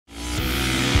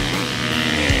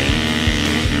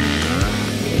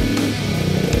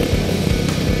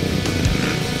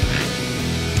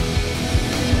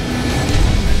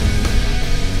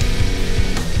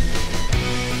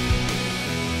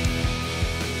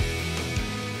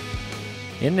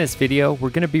In this video, we're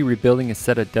going to be rebuilding a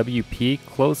set of WP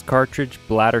closed cartridge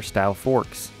bladder style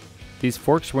forks. These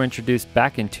forks were introduced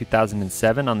back in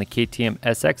 2007 on the KTM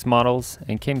SX models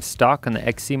and came stock on the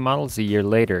XC models a year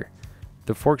later.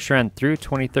 The forks ran through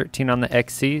 2013 on the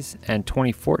XCs and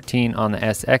 2014 on the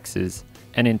SXs,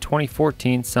 and in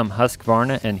 2014 some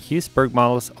Husqvarna and Husqvarna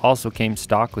models also came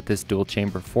stock with this dual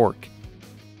chamber fork.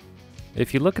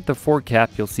 If you look at the fork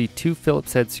cap, you'll see two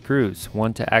Phillips head screws,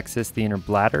 one to access the inner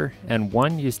bladder and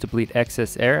one used to bleed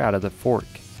excess air out of the fork.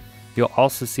 You'll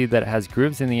also see that it has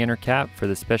grooves in the inner cap for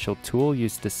the special tool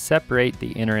used to separate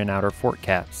the inner and outer fork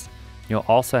caps. You'll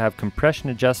also have compression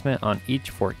adjustment on each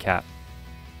fork cap.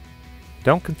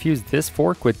 Don't confuse this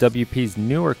fork with WP's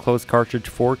newer closed cartridge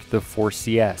fork, the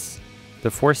 4CS. The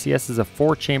 4CS is a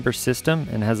 4-chamber system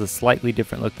and has a slightly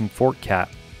different looking fork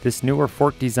cap. This newer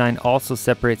fork design also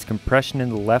separates compression in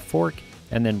the left fork,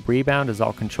 and then rebound is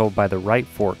all controlled by the right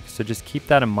fork, so just keep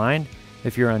that in mind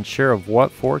if you're unsure of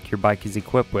what fork your bike is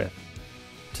equipped with.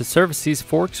 To service these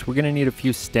forks, we're going to need a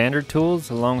few standard tools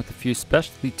along with a few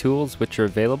specialty tools which are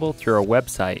available through our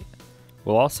website.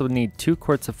 We'll also need 2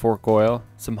 quarts of fork oil,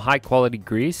 some high quality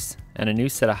grease, and a new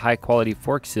set of high quality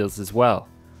fork seals as well.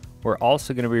 We're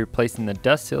also going to be replacing the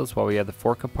dust seals while we have the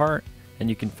fork apart, and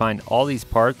you can find all these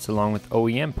parts along with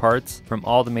OEM parts from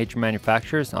all the major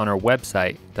manufacturers on our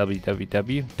website,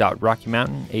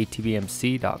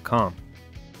 www.rockymountainatvmc.com.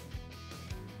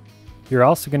 You're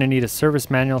also going to need a service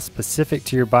manual specific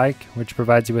to your bike, which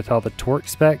provides you with all the torque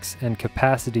specs and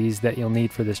capacities that you'll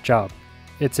need for this job.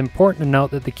 It's important to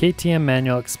note that the KTM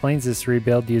manual explains this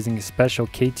rebuild using a special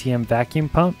KTM vacuum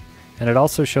pump, and it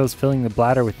also shows filling the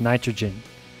bladder with nitrogen.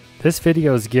 This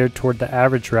video is geared toward the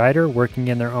average rider working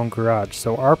in their own garage,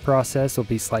 so our process will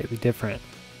be slightly different.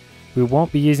 We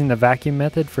won't be using the vacuum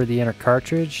method for the inner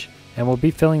cartridge, and we'll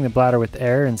be filling the bladder with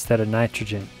air instead of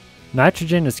nitrogen.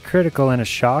 Nitrogen is critical in a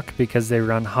shock because they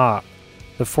run hot.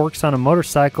 The forks on a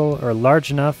motorcycle are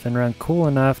large enough and run cool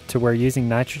enough to where using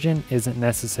nitrogen isn't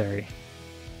necessary.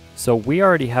 So we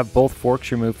already have both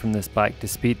forks removed from this bike to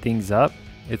speed things up.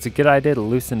 It's a good idea to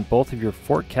loosen both of your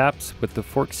fork caps with the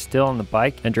forks still on the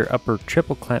bike and your upper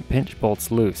triple clamp pinch bolts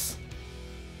loose.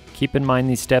 Keep in mind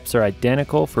these steps are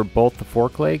identical for both the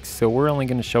fork legs, so we're only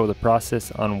going to show the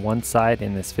process on one side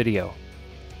in this video.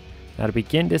 Now to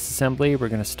begin disassembly, we're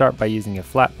going to start by using a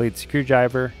flat blade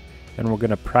screwdriver, and we're going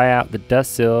to pry out the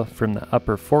dust seal from the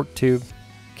upper fork tube,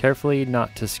 carefully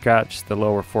not to scratch the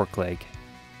lower fork leg.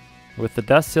 With the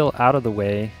dust seal out of the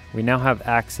way, we now have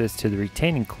access to the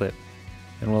retaining clip,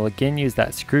 and we'll again use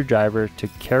that screwdriver to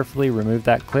carefully remove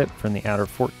that clip from the outer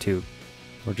fork tube.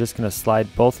 We're just going to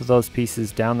slide both of those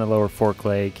pieces down the lower fork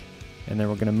leg, and then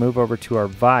we're going to move over to our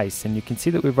vise, and you can see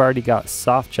that we've already got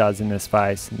soft jaws in this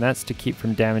vise, and that's to keep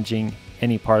from damaging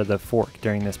any part of the fork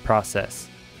during this process.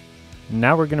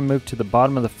 Now we're going to move to the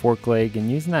bottom of the fork leg,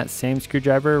 and using that same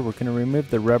screwdriver we're going to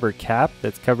remove the rubber cap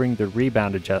that's covering the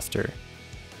rebound adjuster.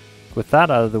 With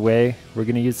that out of the way, we're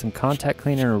going to use some contact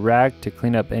cleaner and a rag to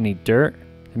clean up any dirt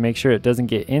and make sure it doesn't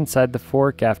get inside the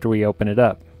fork after we open it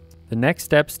up. The next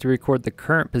step is to record the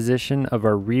current position of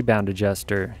our rebound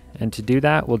adjuster, and to do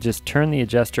that we'll just turn the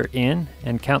adjuster in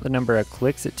and count the number of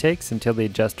clicks it takes until the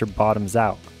adjuster bottoms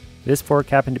out. This fork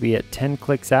happened to be at 10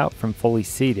 clicks out from fully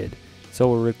seated, so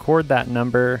we'll record that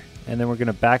number and then we're going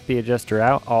to back the adjuster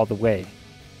out all the way.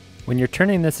 When you're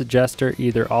turning this adjuster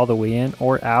either all the way in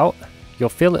or out, you'll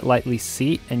feel it lightly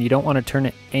seat, and you don't want to turn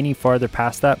it any farther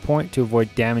past that point to avoid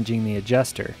damaging the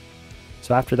adjuster.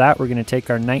 So after that, we're going to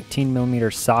take our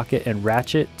 19mm socket and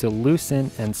ratchet to loosen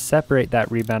and separate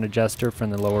that rebound adjuster from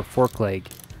the lower fork leg.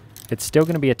 It's still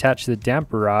going to be attached to the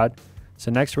damper rod, so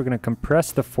next we're going to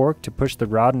compress the fork to push the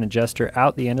rod and adjuster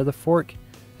out the end of the fork,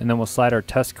 and then we'll slide our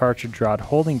test cartridge rod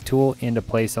holding tool into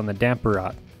place on the damper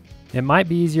rod. It might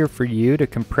be easier for you to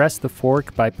compress the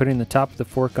fork by putting the top of the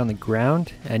fork on the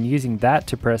ground and using that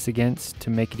to press against to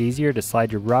make it easier to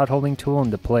slide your rod holding tool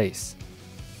into place.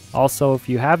 Also, if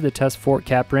you have the test fork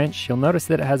cap wrench, you'll notice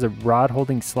that it has a rod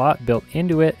holding slot built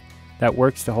into it that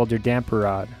works to hold your damper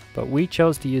rod, but we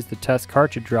chose to use the test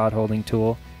cartridge rod holding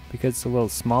tool because it's a little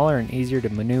smaller and easier to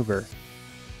maneuver.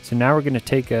 So now we're going to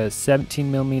take a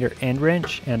 17mm end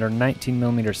wrench and our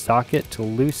 19mm socket to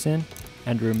loosen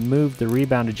and remove the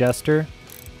rebound adjuster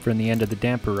from the end of the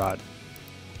damper rod.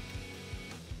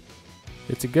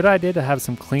 It's a good idea to have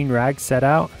some clean rags set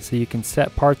out so you can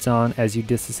set parts on as you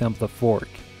disassemble the fork.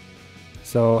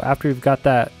 So after we've got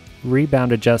that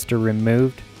rebound adjuster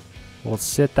removed, we'll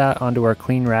sit that onto our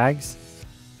clean rags,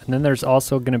 and then there's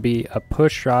also going to be a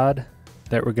push rod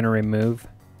that we're going to remove.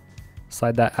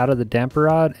 Slide that out of the damper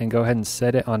rod and go ahead and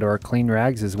set it onto our clean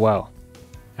rags as well.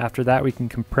 After that, we can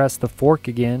compress the fork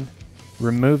again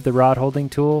remove the rod holding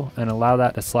tool and allow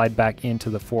that to slide back into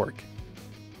the fork.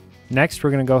 Next,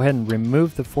 we're going to go ahead and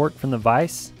remove the fork from the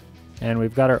vise, and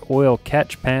we've got our oil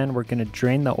catch pan. We're going to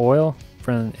drain the oil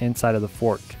from the inside of the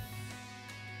fork.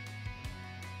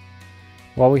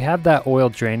 While we have that oil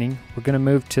draining, we're going to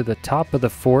move to the top of the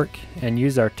fork and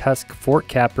use our Tusk fork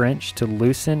cap wrench to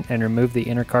loosen and remove the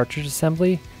inner cartridge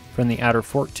assembly from the outer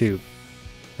fork tube.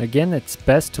 Again, it's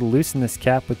best to loosen this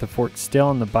cap with the fork still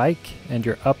on the bike and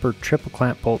your upper triple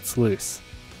clamp bolts loose.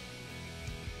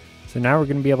 So now we're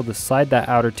going to be able to slide that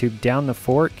outer tube down the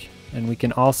fork, and we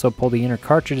can also pull the inner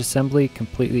cartridge assembly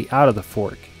completely out of the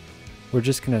fork. We're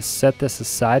just going to set this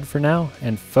aside for now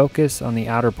and focus on the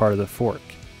outer part of the fork.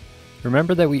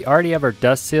 Remember that we already have our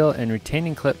dust seal and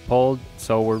retaining clip pulled,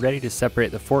 so we're ready to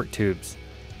separate the fork tubes.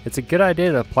 It's a good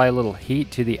idea to apply a little heat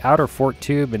to the outer fork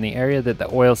tube in the area that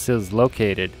the oil seal is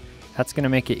located. That's going to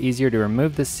make it easier to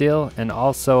remove the seal and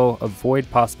also avoid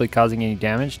possibly causing any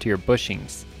damage to your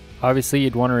bushings. Obviously,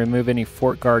 you'd want to remove any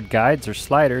fork guard guides or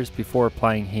sliders before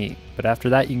applying heat, but after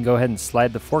that you can go ahead and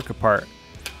slide the fork apart.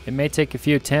 It may take a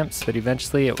few attempts, but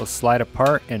eventually it will slide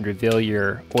apart and reveal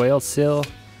your oil seal,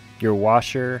 your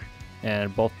washer,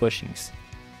 and both bushings.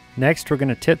 Next, we're going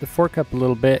to tip the fork up a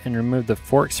little bit and remove the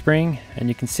fork spring, and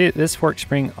you can see that this fork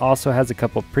spring also has a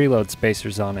couple preload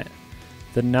spacers on it.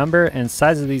 The number and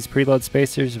size of these preload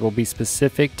spacers will be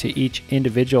specific to each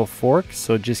individual fork,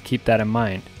 so just keep that in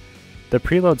mind. The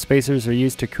preload spacers are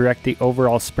used to correct the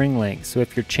overall spring length, so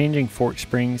if you're changing fork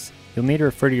springs, you'll need to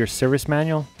refer to your service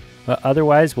manual, but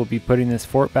otherwise we'll be putting this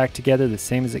fork back together the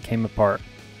same as it came apart.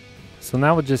 So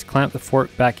now we'll just clamp the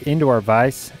fork back into our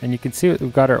vise, and you can see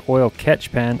we've got our oil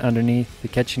catch pan underneath, the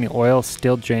catching the oil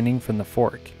still draining from the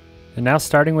fork. And now,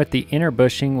 starting with the inner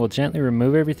bushing, we'll gently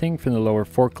remove everything from the lower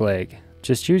fork leg.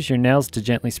 Just use your nails to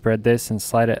gently spread this and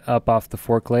slide it up off the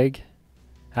fork leg.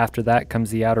 After that comes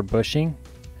the outer bushing,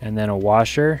 and then a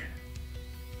washer.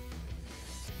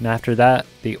 And after that,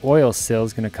 the oil seal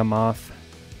is going to come off,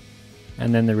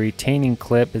 and then the retaining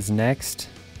clip is next.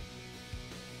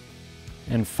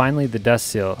 And finally the dust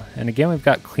seal. And again, we've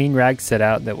got clean rags set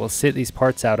out that we'll sit these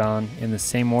parts out on in the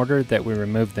same order that we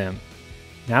removed them.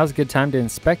 Now is a good time to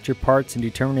inspect your parts and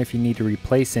determine if you need to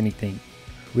replace anything.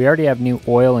 We already have new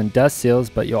oil and dust seals,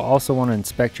 but you'll also want to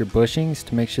inspect your bushings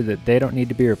to make sure that they don't need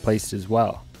to be replaced as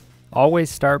well. Always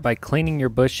start by cleaning your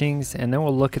bushings, and then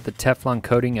we'll look at the Teflon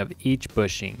coating of each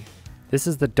bushing. This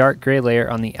is the dark gray layer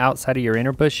on the outside of your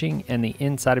inner bushing and the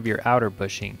inside of your outer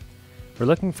bushing. We're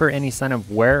looking for any sign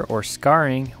of wear or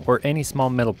scarring, or any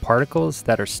small metal particles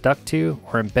that are stuck to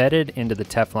or embedded into the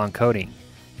Teflon coating.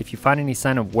 If you find any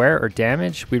sign of wear or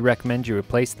damage, we recommend you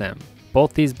replace them.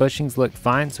 Both these bushings look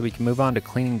fine, so we can move on to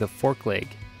cleaning the fork leg.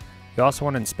 You also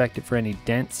want to inspect it for any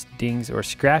dents, dings, or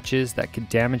scratches that could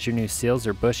damage your new seals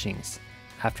or bushings.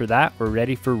 After that, we're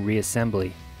ready for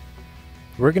reassembly.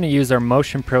 We're going to use our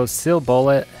Motion Pro seal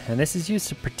bullet, and this is used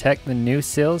to protect the new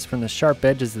seals from the sharp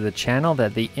edges of the channel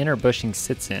that the inner bushing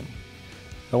sits in.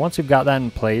 But once we've got that in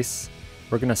place,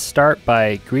 we're going to start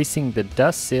by greasing the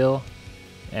dust seal,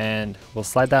 and we'll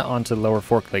slide that onto the lower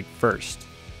fork leg first.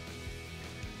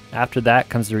 After that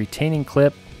comes the retaining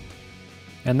clip,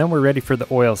 and then we're ready for the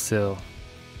oil seal.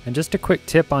 And just a quick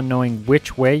tip on knowing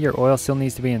which way your oil seal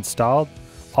needs to be installed: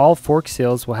 all fork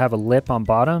seals will have a lip on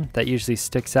bottom that usually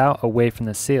sticks out away from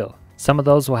the seal. Some of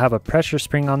those will have a pressure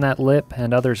spring on that lip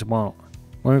and others won't.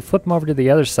 When we flip them over to the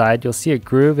other side, you'll see a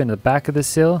groove in the back of the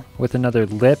seal with another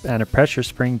lip and a pressure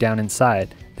spring down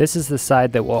inside. This is the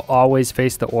side that will always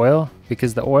face the oil,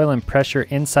 because the oil and pressure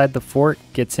inside the fork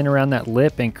gets in around that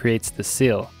lip and creates the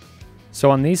seal. So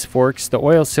on these forks, the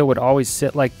oil seal would always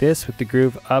sit like this with the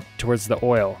groove up towards the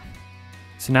oil.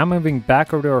 So now moving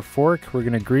back over to our fork, we're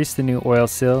going to grease the new oil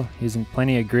seal using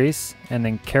plenty of grease, and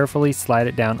then carefully slide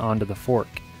it down onto the fork.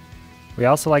 We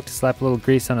also like to slap a little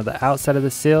grease onto the outside of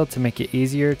the seal to make it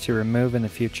easier to remove in the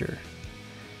future.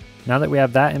 Now that we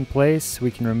have that in place,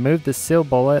 we can remove the seal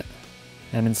bullet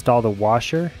and install the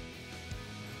washer,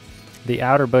 the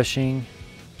outer bushing,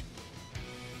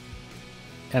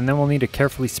 and then we'll need to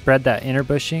carefully spread that inner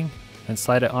bushing and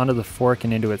slide it onto the fork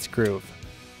and into its groove.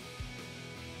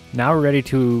 Now we're ready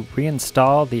to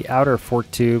reinstall the outer fork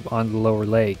tube on the lower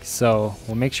leg. So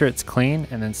we'll make sure it's clean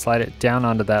and then slide it down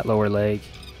onto that lower leg.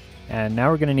 And now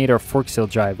we're going to need our fork seal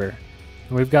driver.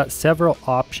 And we've got several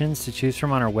options to choose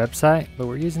from on our website, but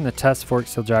we're using the Tusk fork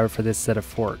seal driver for this set of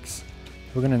forks.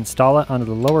 We're going to install it onto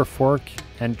the lower fork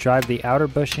and drive the outer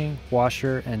bushing,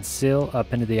 washer, and seal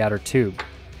up into the outer tube.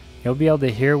 You'll be able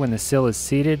to hear when the seal is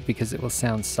seated because it will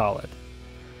sound solid.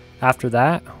 After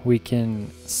that, we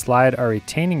can slide our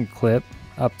retaining clip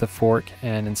up the fork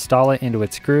and install it into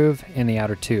its groove in the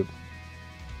outer tube.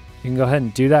 You can go ahead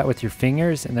and do that with your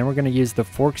fingers, and then we're going to use the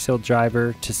fork seal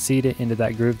driver to seat it into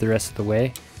that groove the rest of the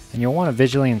way, and you'll want to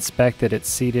visually inspect that it's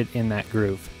seated in that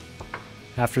groove.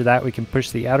 After that, we can push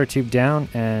the outer tube down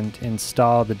and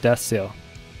install the dust seal.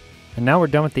 And now we're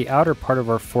done with the outer part of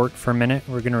our fork for a minute.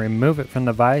 We're going to remove it from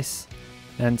the vise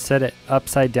and set it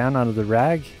upside down onto the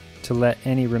rag to let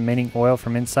any remaining oil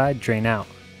from inside drain out.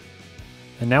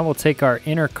 And now we'll take our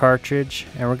inner cartridge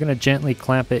and we're going to gently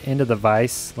clamp it into the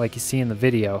vise like you see in the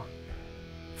video.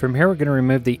 From here, we're going to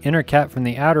remove the inner cap from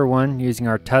the outer one using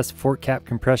our Tusk fork cap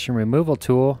compression removal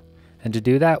tool. And to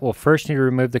do that, we'll first need to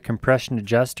remove the compression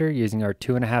adjuster using our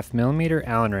 2.5mm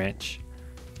Allen wrench.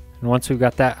 And once we've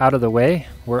got that out of the way,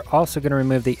 we're also going to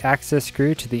remove the access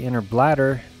screw to the inner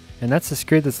bladder, and that's the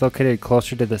screw that's located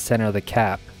closer to the center of the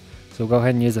cap. So we'll go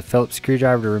ahead and use a Phillips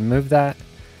screwdriver to remove that.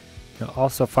 You'll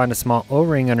also find a small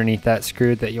O-ring underneath that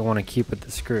screw that you'll want to keep with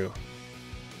the screw.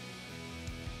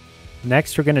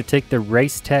 Next, we're going to take the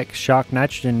Racetech shock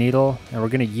nitrogen needle, and we're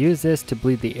going to use this to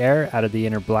bleed the air out of the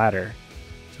inner bladder.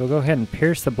 So we'll go ahead and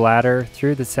pierce the bladder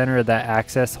through the center of that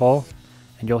access hole,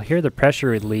 and you'll hear the pressure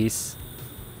release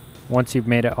once you've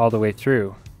made it all the way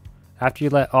through. After you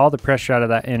let all the pressure out of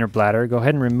that inner bladder, go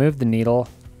ahead and remove the needle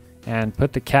and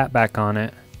put the cap back on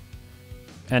it.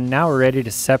 And now we're ready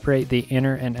to separate the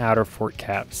inner and outer fork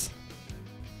caps.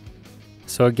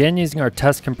 So again, using our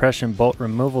Tusk compression bolt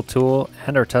removal tool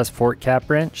and our Tusk fork cap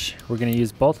wrench, we're going to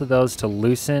use both of those to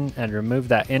loosen and remove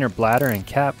that inner bladder and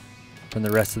cap from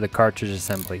the rest of the cartridge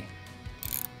assembly.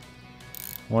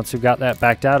 Once we've got that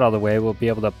backed out all the way, we'll be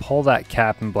able to pull that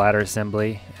cap and bladder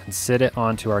assembly and sit it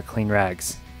onto our clean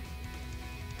rags.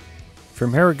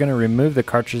 From here, we're going to remove the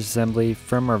cartridge assembly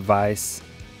from our vise,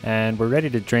 and we're ready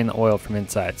to drain the oil from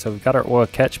inside. So we've got our oil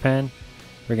catch pan.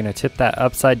 We're going to tip that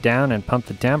upside down and pump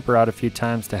the damper out a few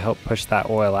times to help push that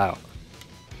oil out.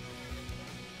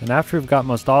 And after we've got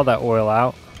most all that oil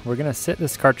out, we're going to sit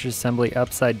this cartridge assembly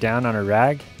upside down on a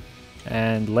rag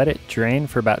and let it drain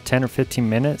for about 10 or 15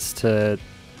 minutes to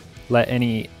let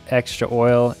any extra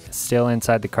oil still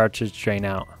inside the cartridge drain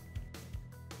out.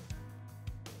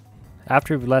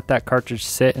 After we've let that cartridge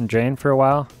sit and drain for a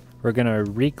while, we're going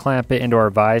to reclamp it into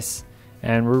our vise,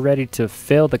 and we're ready to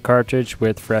fill the cartridge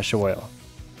with fresh oil.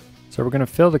 So we're going to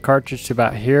fill the cartridge to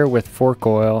about here with fork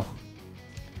oil,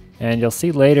 and you'll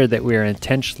see later that we are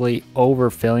intentionally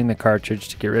overfilling the cartridge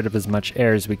to get rid of as much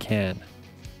air as we can.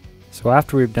 So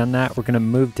after we've done that, we're going to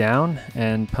move down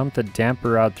and pump the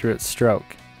damper rod through its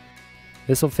stroke.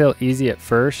 This will feel easy at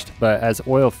first, but as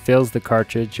oil fills the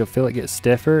cartridge, you'll feel it get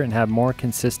stiffer and have more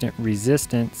consistent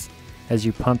resistance as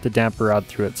you pump the damper rod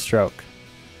through its stroke.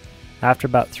 After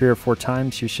about 3 or 4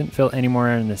 times, you shouldn't feel any more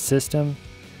air in the system.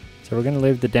 So we're going to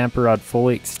leave the damper rod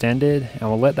fully extended, and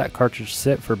we'll let that cartridge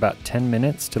sit for about 10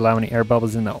 minutes to allow any air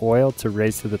bubbles in the oil to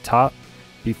raise to the top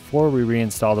before we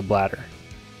reinstall the bladder.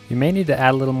 You may need to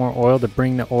add a little more oil to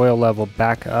bring the oil level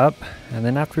back up, and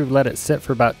then after we've let it sit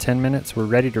for about 10 minutes, we're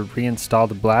ready to reinstall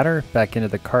the bladder back into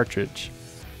the cartridge.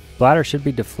 The bladder should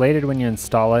be deflated when you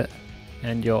install it,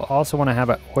 and you'll also want to have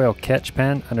an oil catch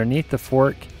pan underneath the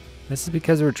fork. This is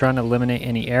because we're trying to eliminate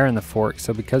any air in the fork,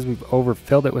 so because we've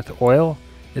overfilled it with oil,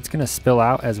 it's going to spill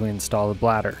out as we install the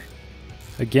bladder.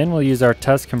 Again, we'll use our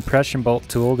Tusk compression bolt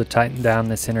tool to tighten down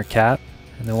this inner cap,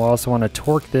 and then we'll also want to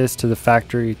torque this to the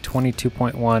factory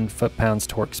 22.1 foot-pounds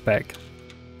torque spec.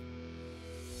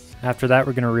 After that,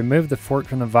 we're going to remove the fork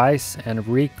from the vise and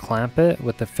re-clamp it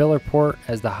with the filler port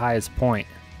as the highest point.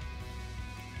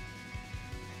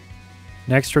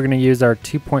 Next, we're going to use our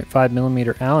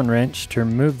 2.5mm Allen wrench to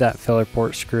remove that filler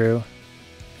port screw,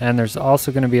 and there's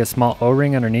also going to be a small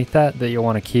O-ring underneath that you'll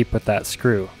want to keep with that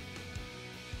screw.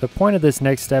 The point of this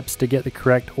next step is to get the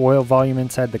correct oil volume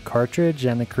inside the cartridge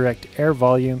and the correct air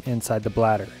volume inside the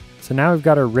bladder. So now we've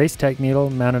got our Racetech needle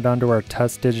mounted onto our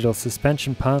Tusk digital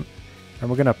suspension pump, and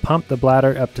we're going to pump the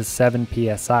bladder up to 7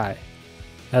 psi.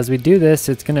 As we do this,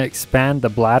 it's going to expand the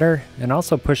bladder and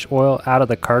also push oil out of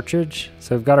the cartridge,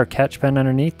 so we've got our catch pan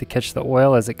underneath to catch the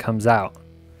oil as it comes out.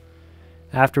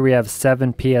 After we have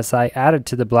 7 psi added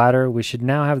to the bladder, we should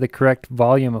now have the correct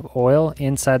volume of oil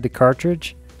inside the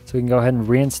cartridge, so we can go ahead and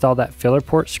reinstall that filler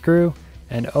port screw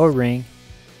and O-ring,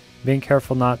 being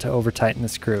careful not to over tighten the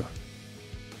screw.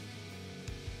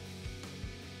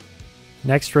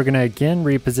 Next, we're going to again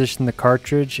reposition the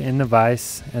cartridge in the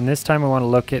vise, and this time we want to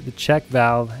locate the check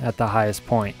valve at the highest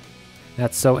point.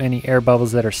 That's so any air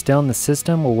bubbles that are still in the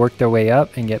system will work their way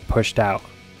up and get pushed out.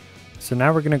 So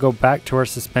now we're going to go back to our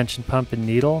suspension pump and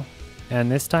needle,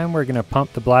 and this time we're going to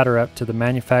pump the bladder up to the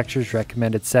manufacturer's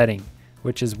recommended setting,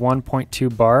 which is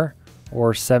 1.2 bar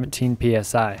or 17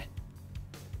 psi.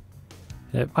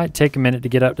 It might take a minute to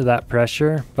get up to that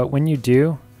pressure, but when you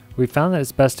do, We found that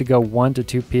it's best to go 1 to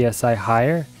 2 psi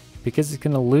higher because it's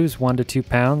going to lose 1 to 2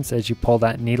 pounds as you pull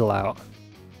that needle out.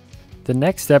 The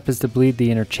next step is to bleed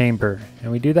the inner chamber,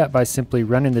 and we do that by simply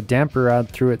running the damper rod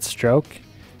through its stroke,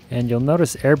 and you'll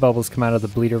notice air bubbles come out of the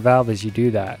bleeder valve as you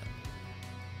do that.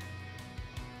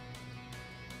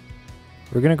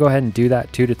 We're going to go ahead and do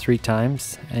that 2 to 3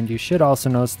 times, and you should also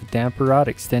notice the damper rod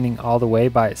extending all the way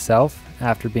by itself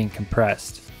after being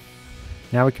compressed.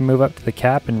 Now we can move up to the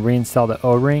cap and reinstall the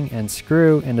O-ring and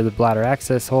screw into the bladder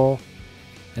access hole,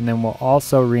 and then we'll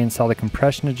also reinstall the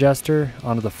compression adjuster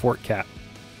onto the fork cap.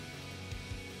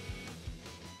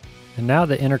 And now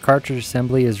the inner cartridge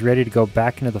assembly is ready to go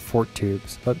back into the fork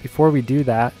tubes, but before we do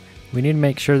that, we need to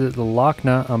make sure that the lock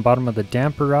nut on bottom of the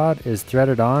damper rod is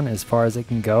threaded on as far as it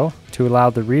can go to allow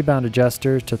the rebound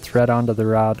adjuster to thread onto the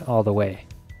rod all the way.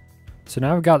 So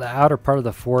now we've got the outer part of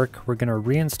the fork, we're going to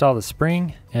reinstall the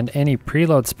spring and any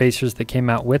preload spacers that came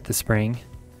out with the spring.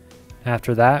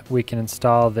 After that, we can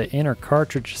install the inner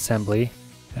cartridge assembly,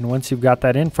 and once you've got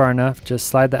that in far enough, just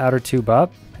slide the outer tube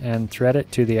up and thread it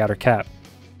to the outer cap.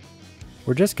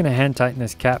 We're just going to hand tighten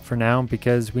this cap for now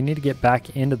because we need to get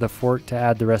back into the fork to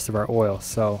add the rest of our oil.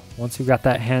 So once you've got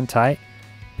that hand tight,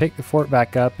 pick the fork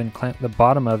back up and clamp the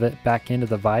bottom of it back into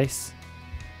the vise.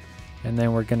 And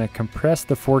then we're going to compress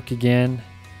the fork again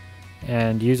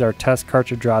and use our Tusk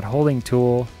cartridge rod holding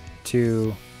tool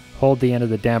to hold the end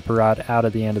of the damper rod out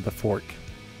of the end of the fork.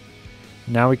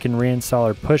 Now we can reinstall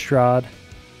our push rod,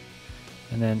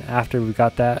 and then after we've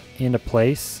got that into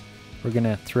place, we're going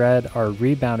to thread our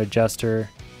rebound adjuster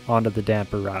onto the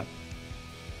damper rod.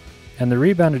 And the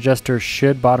rebound adjuster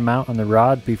should bottom out on the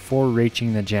rod before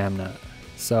reaching the jam nut.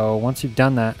 So once you've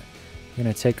done that, we're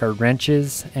going to take our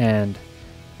wrenches and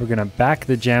we're going to back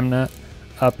the jam nut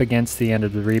up against the end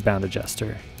of the rebound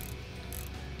adjuster.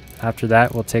 After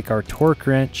that, we'll take our torque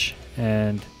wrench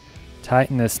and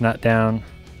tighten this nut down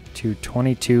to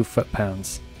 22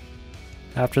 foot-pounds.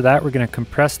 After that, we're going to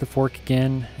compress the fork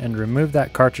again and remove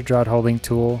that cartridge rod holding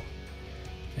tool,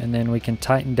 and then we can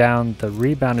tighten down the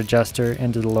rebound adjuster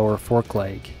into the lower fork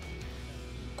leg.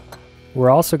 We're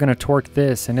also going to torque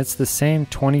this, and it's the same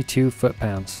 22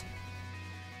 foot-pounds.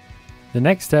 The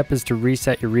next step is to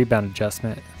reset your rebound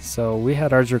adjustment. So we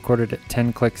had ours recorded at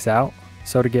 10 clicks out.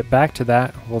 So to get back to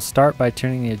that, we'll start by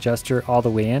turning the adjuster all the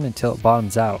way in until it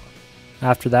bottoms out.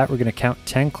 After that, we're going to count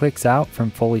 10 clicks out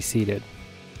from fully seated.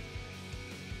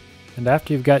 And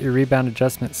after you've got your rebound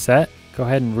adjustment set, go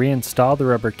ahead and reinstall the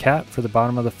rubber cap for the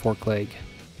bottom of the fork leg.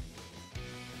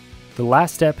 The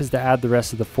last step is to add the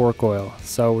rest of the fork oil.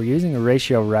 So we're using a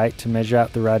ratio right to measure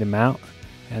out the right amount,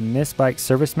 and this bike's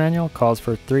service manual calls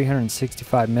for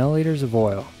 365 milliliters of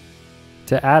oil.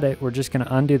 To add it, we're just going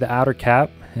to undo the outer cap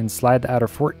and slide the outer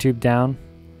fork tube down,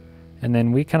 and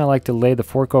then we kind of like to lay the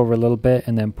fork over a little bit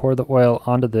and then pour the oil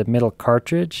onto the middle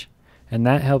cartridge, and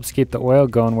that helps keep the oil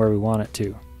going where we want it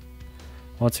to.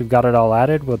 Once we've got it all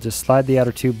added, we'll just slide the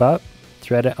outer tube up,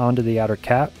 thread it onto the outer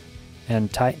cap,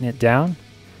 and tighten it down.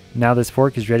 Now this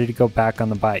fork is ready to go back on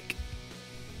the bike.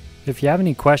 If you have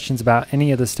any questions about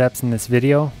any of the steps in this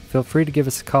video, feel free to give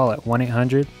us a call at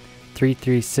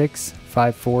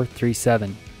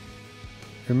 1-800-336-5437.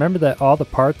 Remember that all the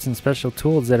parts and special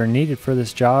tools that are needed for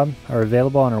this job are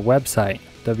available on our website,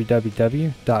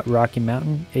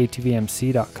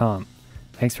 www.rockymountainatvmc.com.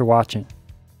 Thanks for watching.